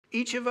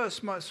Each of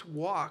us must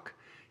walk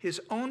his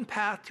own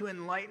path to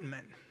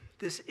enlightenment.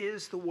 This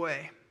is the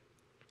way.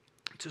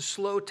 To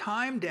slow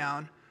time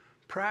down,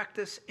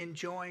 practice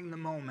enjoying the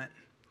moment.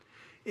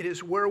 It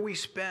is where we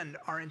spend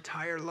our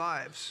entire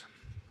lives.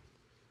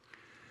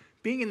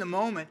 Being in the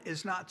moment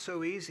is not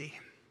so easy.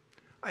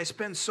 I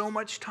spend so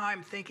much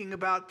time thinking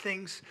about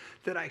things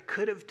that I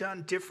could have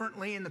done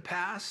differently in the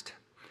past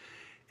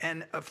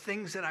and of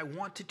things that I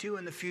want to do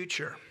in the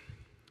future.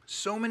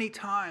 So many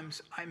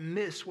times I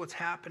miss what's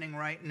happening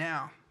right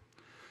now.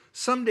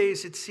 Some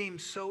days it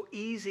seems so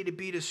easy to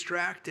be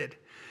distracted,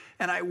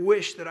 and I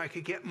wish that I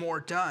could get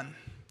more done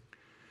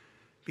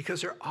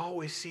because there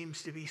always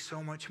seems to be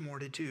so much more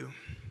to do.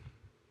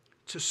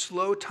 To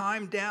slow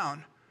time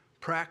down,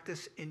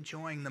 practice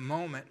enjoying the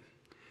moment.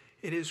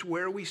 It is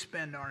where we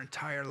spend our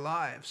entire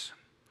lives.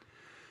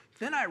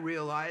 Then I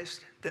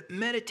realized that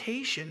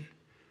meditation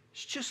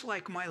is just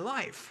like my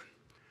life.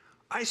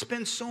 I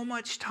spend so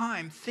much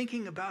time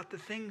thinking about the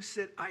things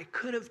that I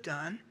could have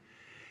done,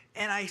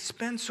 and I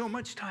spend so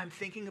much time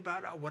thinking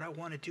about what I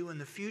want to do in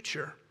the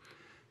future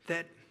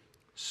that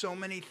so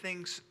many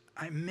things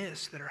I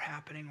miss that are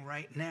happening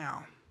right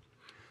now.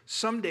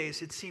 Some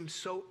days it seems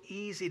so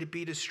easy to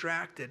be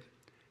distracted,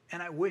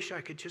 and I wish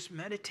I could just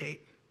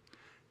meditate.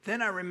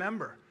 Then I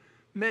remember,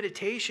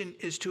 meditation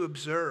is to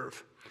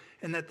observe,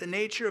 and that the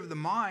nature of the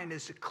mind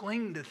is to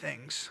cling to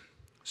things.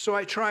 So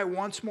I try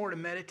once more to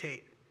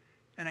meditate,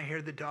 and I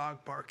hear the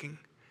dog barking.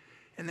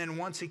 And then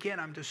once again,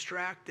 I'm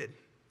distracted.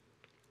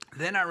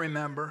 Then I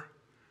remember,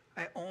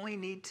 I only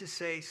need to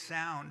say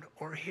sound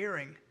or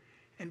hearing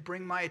and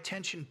bring my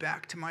attention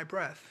back to my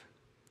breath.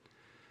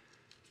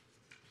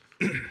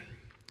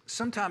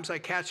 Sometimes I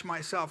catch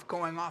myself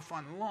going off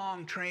on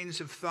long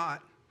trains of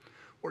thought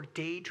or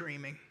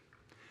daydreaming.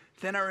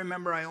 Then I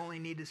remember I only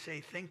need to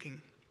say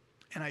thinking,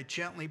 and I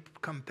gently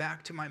come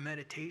back to my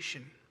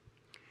meditation.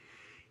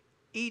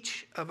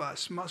 Each of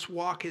us must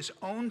walk his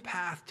own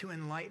path to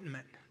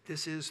enlightenment.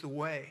 This is the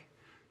way.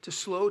 To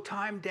slow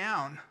time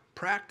down,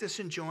 practice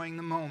enjoying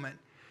the moment.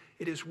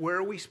 It is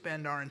where we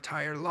spend our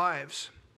entire lives.